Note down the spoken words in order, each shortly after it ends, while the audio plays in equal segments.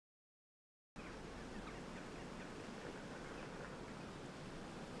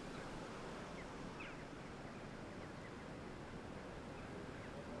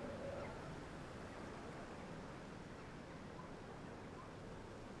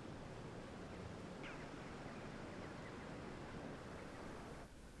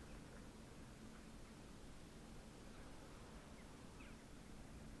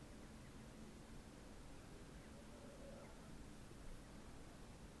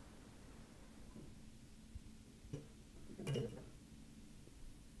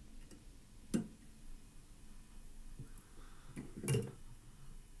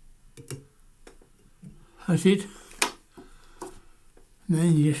That's it. And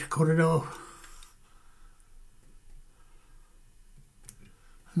then you just cut it off.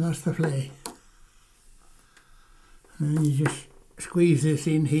 And that's the fillet. And then you just squeeze this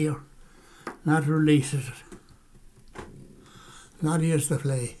in here. And that releases it. And that is the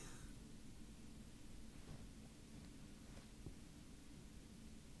fillet.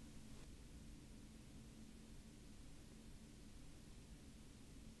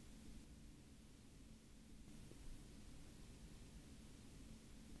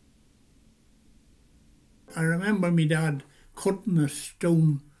 I remember my dad cutting a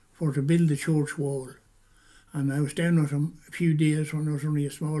stone for to build the church wall, and I was down with him a few days when I was only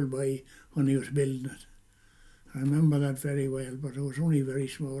a small boy when he was building it. I remember that very well, but I was only very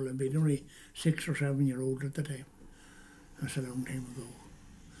small and being only 6 or 7 years old at the time. That's a long time ago.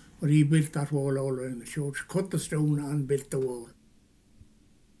 But he built that wall all around the church, cut the stone and built the wall.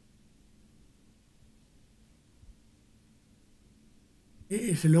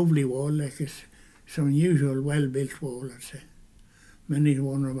 It's a lovely wall, like it's an unusual, well-built wall, I'd say. Many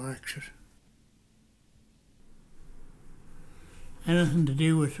one remarks it. Anything to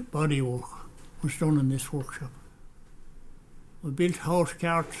do with bodywork was done in this workshop. We built horse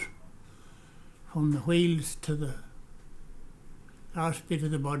carts from the wheels to the last bit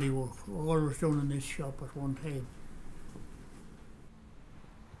of the bodywork. All was done in this shop at one time.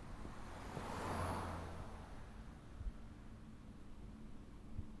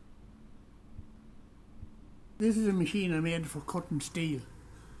 This is a machine I made for cutting steel.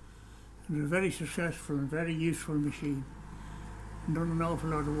 It was a very successful and very useful machine, and done an awful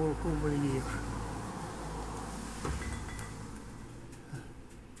lot of work over the years.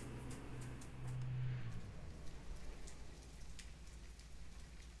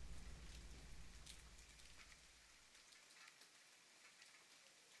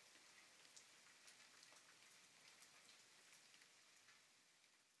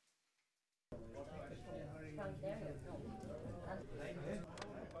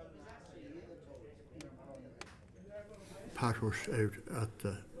 Pat was out at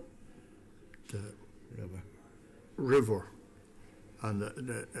the river, and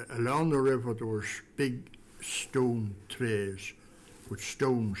along the river there was big stone trays with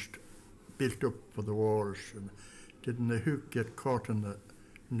stones built up for the walls, and didn't the hook get caught in the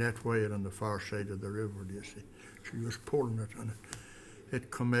net wire on the far side of the river, do you see? She was pulling it and it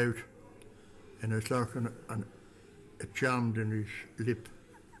come out, and it's like it jammed in his lip.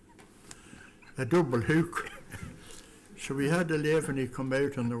 A double hook. So we had 11, he come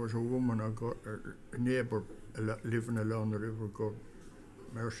out, and there was a woman, a neighbour living along the river, God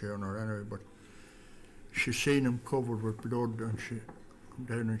mercy on her anyway, but she seen him covered with blood, and she come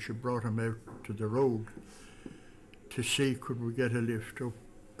down and she brought him out to the road to see could we get a lift up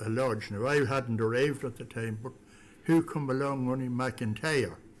a lodge. Now I hadn't arrived at the time, but who come along? Only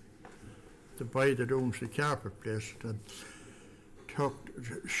McIntyre, the boy that owns the carpet place, and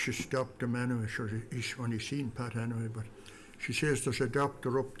she stopped him anyway, so when he seen Pat anyway, but she says there's a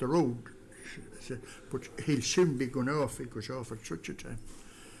doctor up the road. She said, but he'll soon be going off, he goes off at such a time.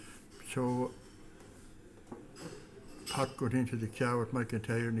 So Pat got into the car with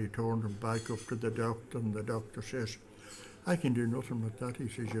McIntyre and he turned him back up to the doctor, and the doctor says, I can do nothing with that. He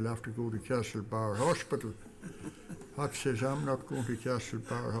says, you'll have to go to Castlebar Hospital. Pat says, I'm not going to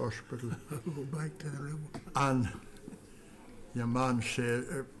Castlebar Hospital. I'll go back to the room. And your man said,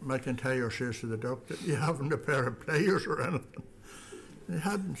 McIntyre says to the doctor, you haven't a pair of pliers or anything? He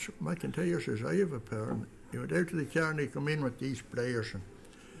hadn't. So McIntyre says, I have a pair. And he went out to the car and he come in with these pliers, and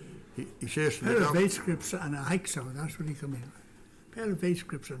he says to the doctor, a pair of vice grips and a hacksaw, that's what he come in with. A pair of vice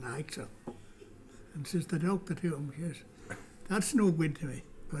grips and a hacksaw. And says the doctor to him, he says, that's no good to me.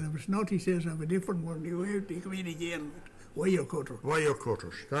 But if it's not, he says, I have a different one. You go out, he come in again with wire cutter. Wire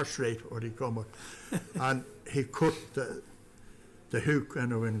cutters, that's right, what he come with. And he cut the hook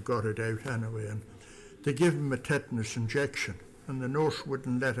anyway and got it out anyway, and they gave him a tetanus injection, and the nurse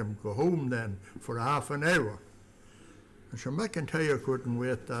wouldn't let him go home then for half an hour. And so McIntyre couldn't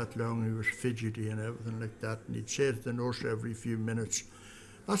wait that long. He was fidgety and everything like that, and he'd say to the nurse every few minutes,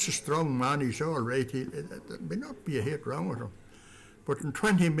 that's a strong man, he's all right, there may not be a hit wrong with him. But in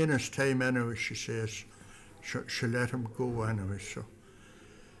 20 minutes time anyway, she says, she let him go anyway. So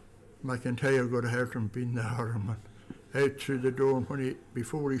McIntyre got out and been the harm, and out through the door, and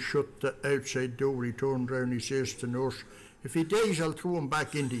before he shut the outside door, he turned round and he says to the nurse, if he dies, I'll throw him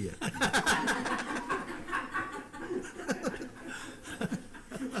back into you.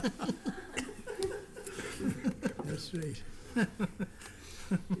 That's right.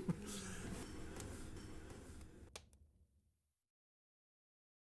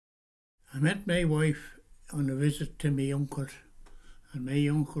 I met my wife on a visit to my uncle's, and my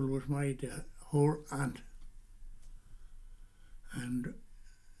uncle was married to her aunt. And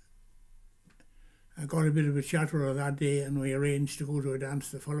I got a bit of a chat with her that day, and we arranged to go to a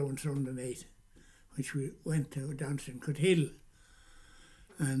dance the following Sunday night, which we went to a dance in Cuthill.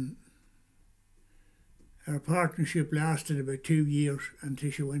 And our partnership lasted about 2 years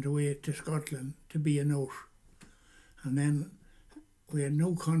until she went away to Scotland to be a nurse. And then we had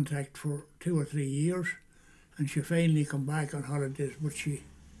no contact for 2 or 3 years, and she finally come back on holidays, but she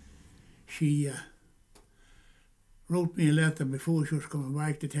wrote me a letter before she was coming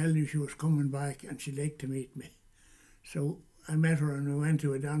back to tell me she was coming back and she'd like to meet me. So I met her and we went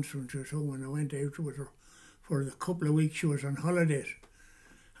to a dance when she was home, and I went out with her for the couple of weeks she was on holidays.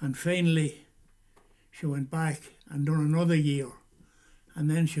 And finally she went back and done another year, and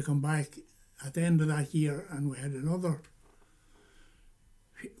then she come back at the end of that year, and we had another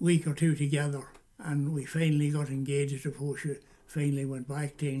week or two together, and we finally got engaged before she finally went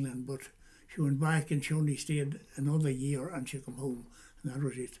back to England. But she went back and she only stayed another year and she come home, and that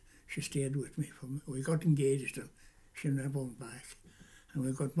was it. She stayed with me. We got engaged and she never went back. And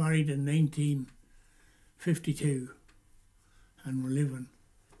we got married in 1952, and we're living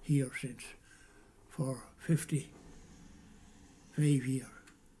here since for 55 years.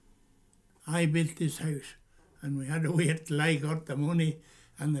 I built this house, and we had to wait till I got the money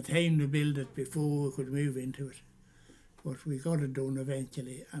and the time to build it before we could move into it. But we got it done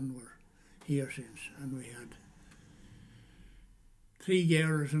eventually, and we're here since. And we had 3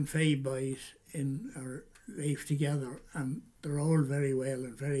 girls and 5 boys in our life together, and they're all very well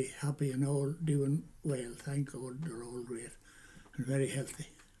and very happy and all doing well. Thank God, they're all great and very healthy.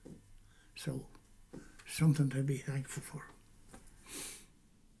 So, something to be thankful for.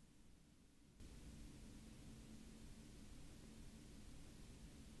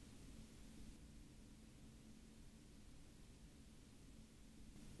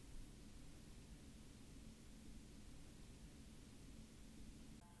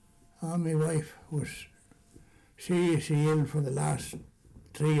 My wife was seriously ill for the last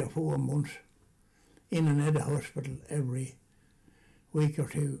 3 or 4 months, in and out of hospital every week or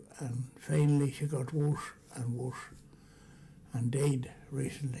two, and finally she got worse and worse and died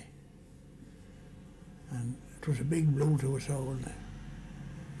recently. And it was a big blow to us all now,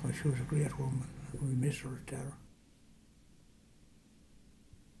 because she was a great woman and we miss her terror.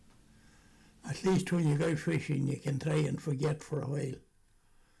 At least when you go fishing you can try and forget for a while,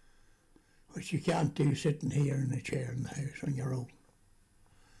 which you can't do sitting here in a chair in the house on your own.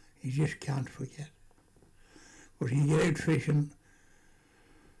 You just can't forget. But when you get out fishing,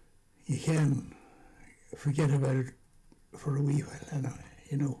 you can forget about it for a wee while, and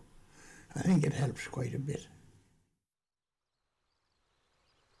you know, I think it helps quite a bit.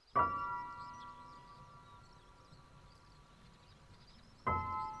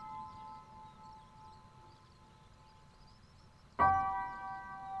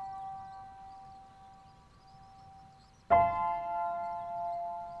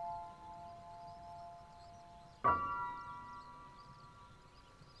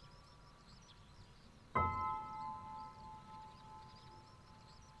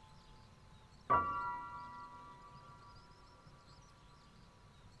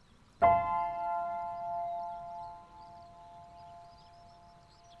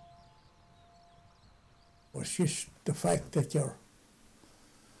 It's just the fact that you're,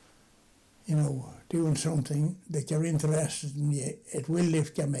 you know, doing something that you're interested in. It will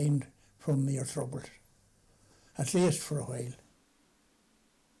lift your mind from your troubles, at least for a while.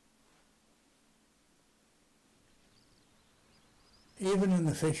 Even in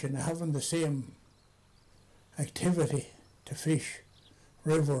the fishing, having the same activity to fish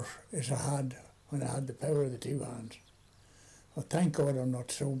rivers as I had when I had the power of the 2 hands. But thank God I'm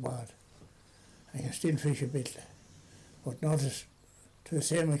not so bad. I can still fish a bit, but not as to the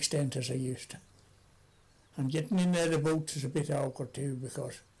same extent as I used to. And getting in there the boats is a bit awkward too,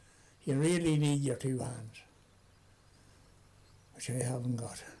 because you really need your 2 hands, which I haven't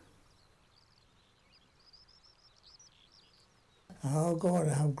got. Oh God,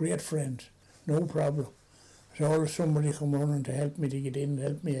 I have great friends, no problem. There's always somebody come running to help me to get in and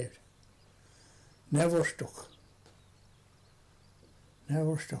help me out. Never stuck.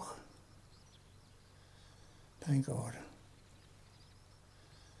 Never stuck. Thank God.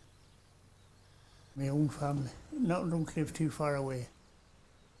 My own family. Don't live too far away.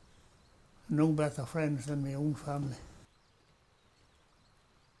 No better friends than my own family.